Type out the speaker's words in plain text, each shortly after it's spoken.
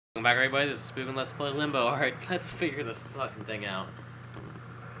Welcome back, everybody. This is Spooog and Let's Play Limbo. Alright, let's figure this fucking thing out.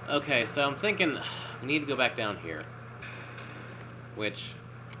 Okay, so I'm thinking we need to go back down here. Which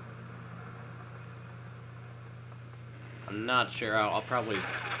I'm not sure. I'll probably...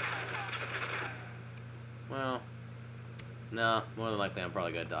 Well, no, more than likely I'm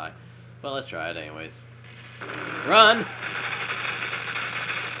probably gonna die. But let's try it anyways. Run!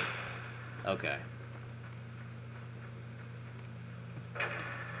 Okay.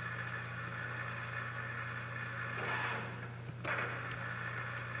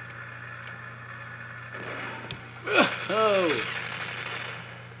 Oh!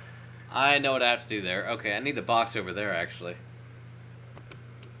 I know what I have to do there. Okay, I need the box over there, actually.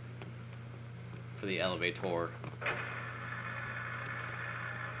 For the elevator.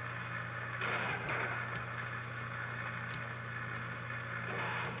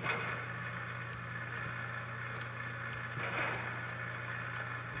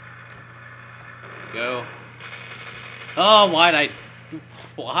 Go. Oh,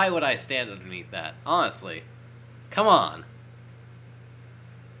 why would I stand underneath that? Honestly. Come on.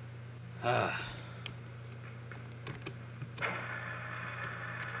 Alright.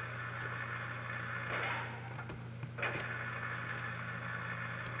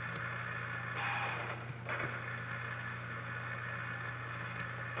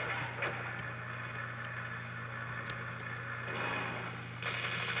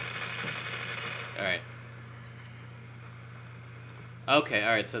 Okay,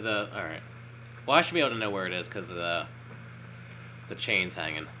 alright, so alright. Well, I should be able to know where it is because of the chains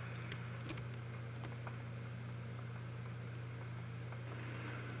hanging.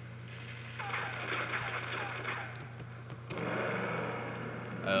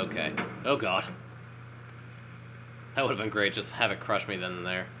 Okay. Oh god. That would have been great, just have it crush me then and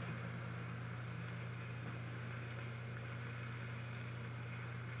there.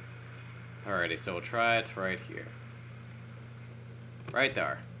 Alrighty, so we'll try it right here. Right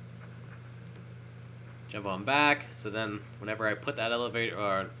there. Jump on back, so then whenever I put that elevator,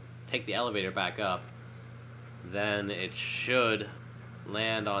 or take the elevator back up, then it should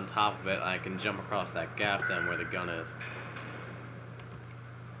land on top of it, and I can jump across that gap then where the gun is.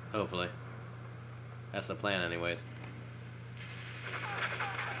 Hopefully. That's the plan anyways.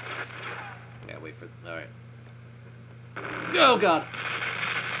 Yeah, wait for... Alright. Oh god!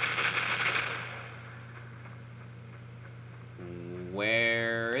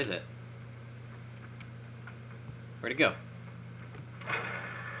 Where is it? Where'd it go?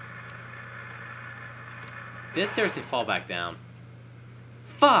 Did it seriously fall back down?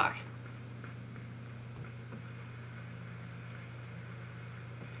 Fuck!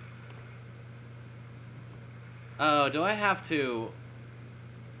 Oh, do I have to...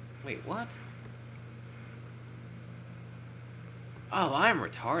 Wait, what? Oh, I'm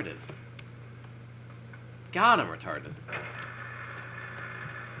retarded. God, I'm retarded.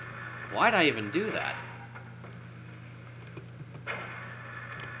 Why'd I even do that?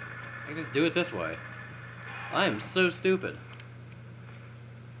 I can just do it this way. I am so stupid.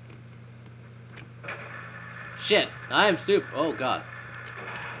 Shit, I am stupid. Oh god.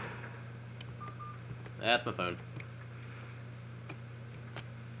 That's my phone.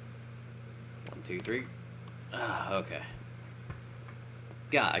 1, 2, 3. Ah, okay.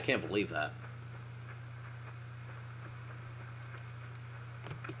 God, I can't believe that.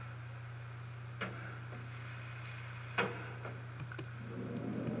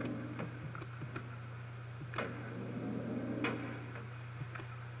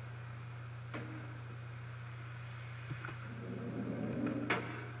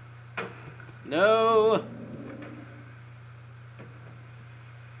 No!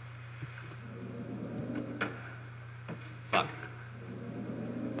 Fuck.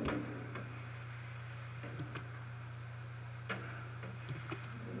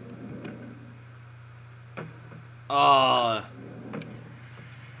 Oh.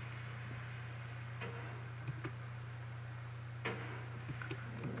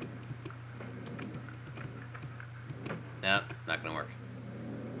 Nah, not gonna work.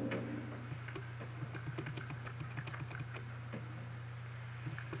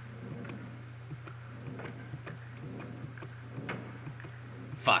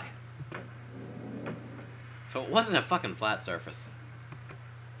 Fuck. If it wasn't a fucking flat surface.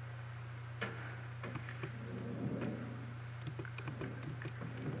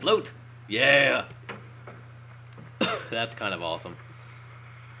 Float! Yeah! That's kind of awesome.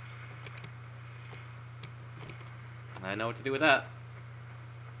 I know what to do with that.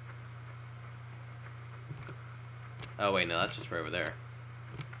 Oh wait, no, that's just for over there.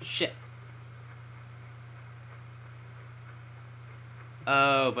 Shit.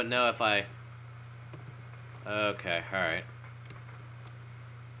 Oh, but no, if I... Okay, alright.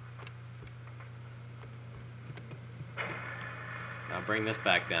 I'll bring this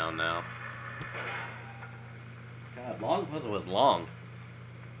back down now. God, long puzzle was long.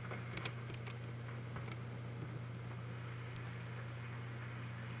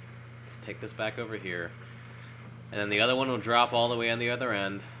 Just take this back over here. And then the other one will drop all the way on the other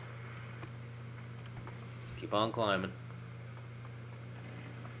end. Just keep on climbing.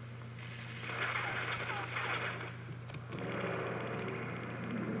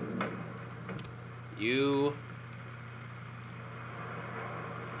 You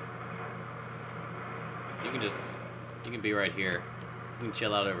can be right here. You can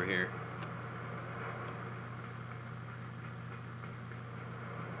chill out over here.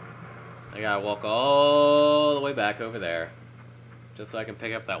 I gotta walk all the way back over there. Just so I can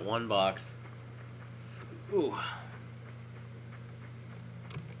pick up that one box. Ooh.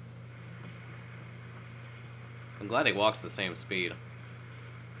 I'm glad he walks the same speed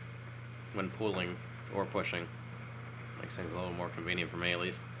when pulling or pushing. Makes things a little more convenient for me, at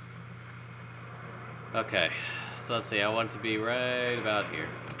least. Okay, so let's see, I want to be right about here.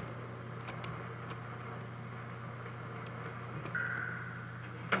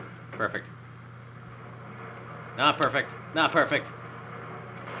 Perfect. Not perfect. Not perfect.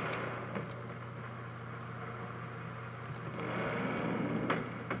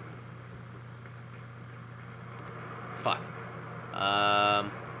 Fuck.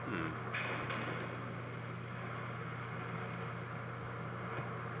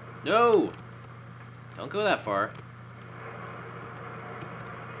 No! Don't go that far.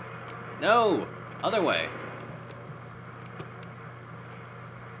 No! Other way.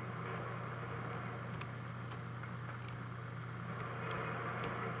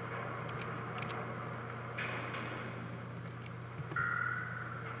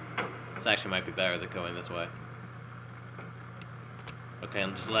 This actually might be better than going this way. Okay,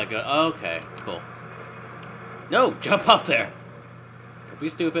 I'm just let go. Okay, cool. No! Jump up there! Don't be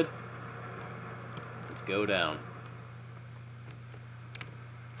stupid. Let's go down.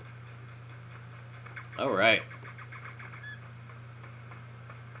 Alright.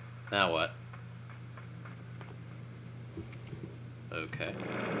 Now what? Okay.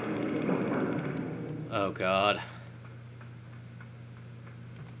 Oh god.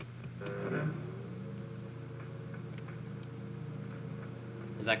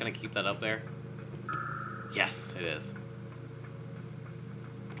 Is that gonna keep that up there? Yes, it is.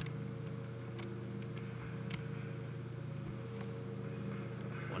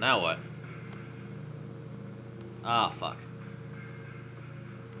 Well, now what? Ah, fuck.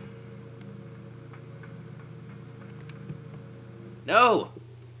 No!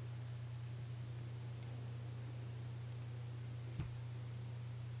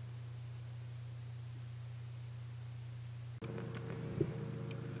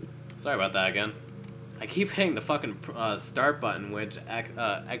 Sorry about that again. I keep hitting the fucking start button, which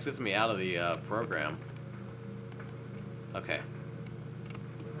exits me out of the program. Okay.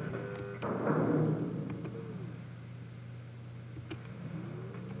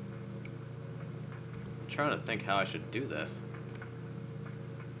 I'm trying to think how I should do this.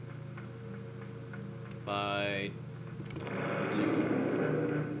 If I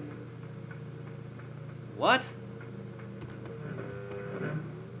do... What?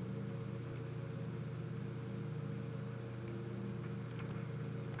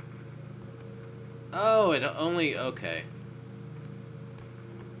 Oh, it only... Okay.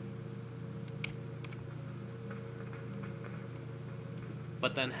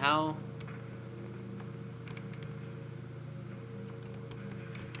 But then how...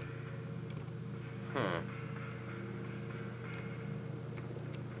 Huh.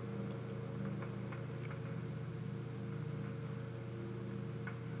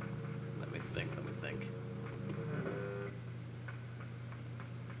 Let me think, let me think.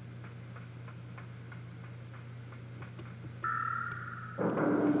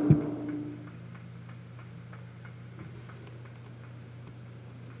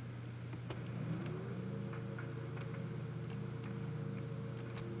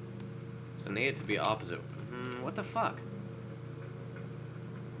 So need it to be opposite. What the fuck?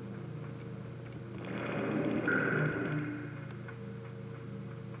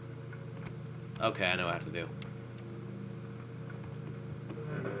 Okay, I know what I have to do.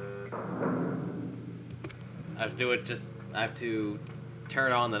 I have to do it just... I have to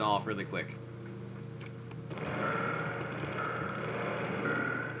turn it on then off really quick.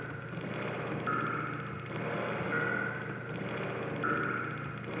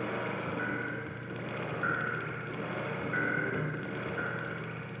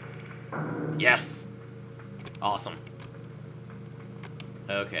 Yes! Awesome.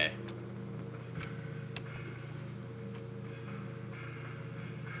 Okay.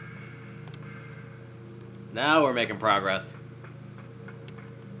 Now we're making progress.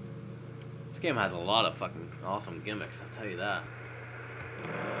 This game has a lot of fucking awesome gimmicks, I'll tell you that.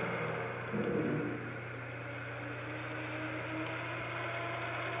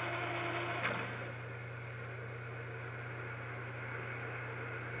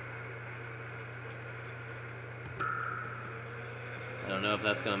 I don't know if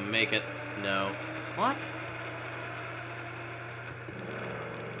that's gonna make it. No. What?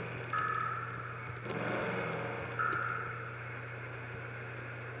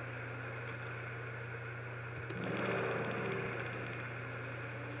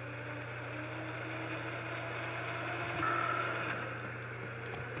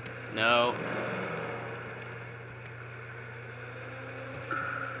 No.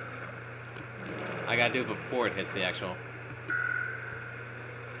 I gotta do it before it hits the actual.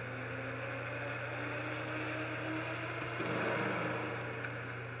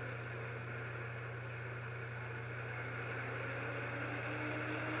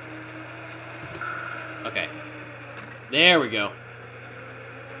 Okay. There we go.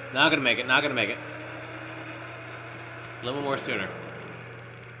 Not gonna make it, not gonna make it. It's a little more sooner.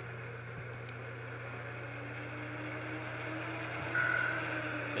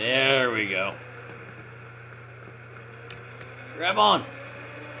 There we go. Grab on!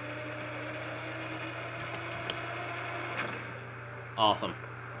 Awesome.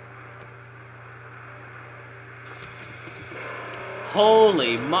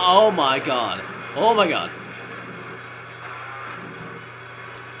 Holy oh my god. Oh my god.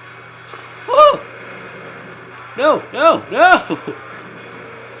 Woo! No, no, no!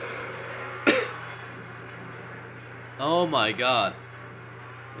 Oh my god.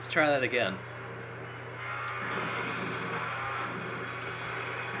 Let's try that again.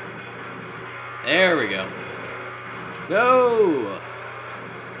 There we go. No!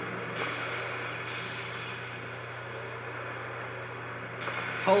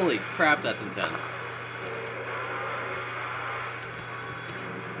 Holy crap, that's intense.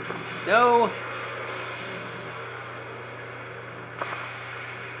 No!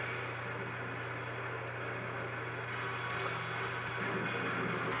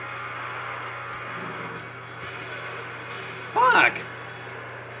 Fuck!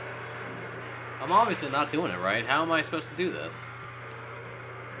 I'm obviously not doing it right. How am I supposed to do this?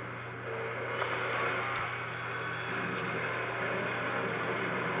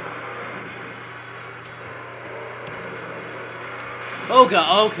 Oh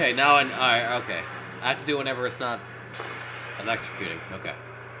god, okay, now alright, okay. I have to do it whenever it's not electrocuting, okay.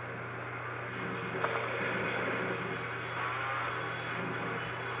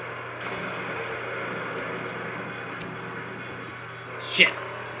 Shit!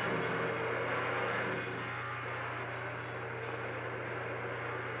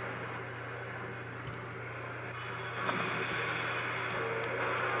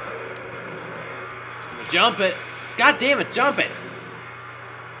 Jump it! God damn it, jump it!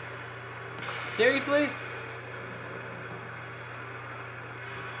 Seriously?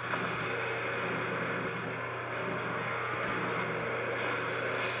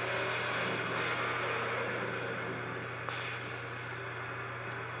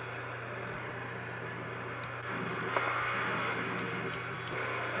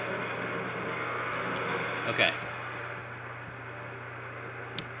 Okay.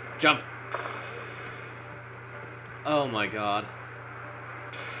 Jump. Oh my god.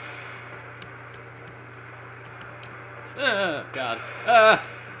 God.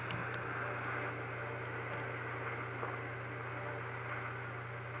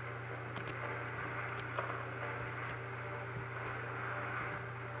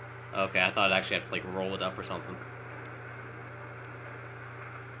 Okay, I thought I'd actually have to, like, roll it up or something.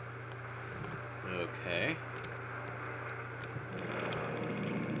 Okay.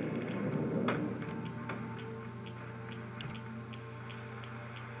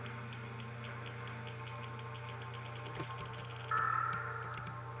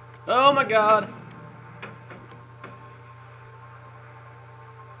 Oh my god!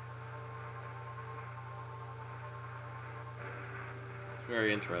 It's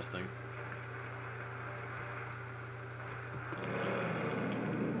very interesting.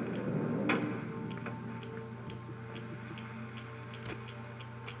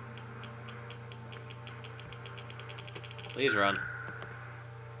 Please run.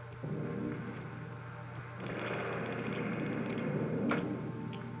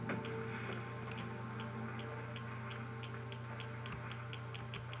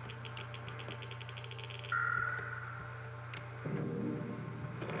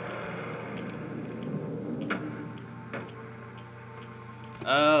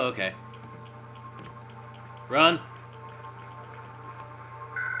 Oh, okay. Run.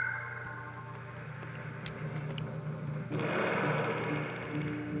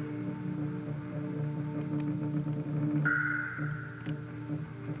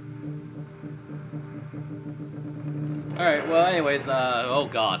 Alright, well, anyways, oh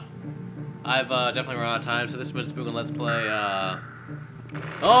god. I've definitely run out of time, so this has been Spooog and Let's Play,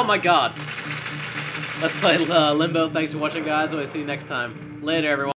 oh my god! Let's play Limbo. Thanks for watching, guys. I'll see you next time. Later, everyone.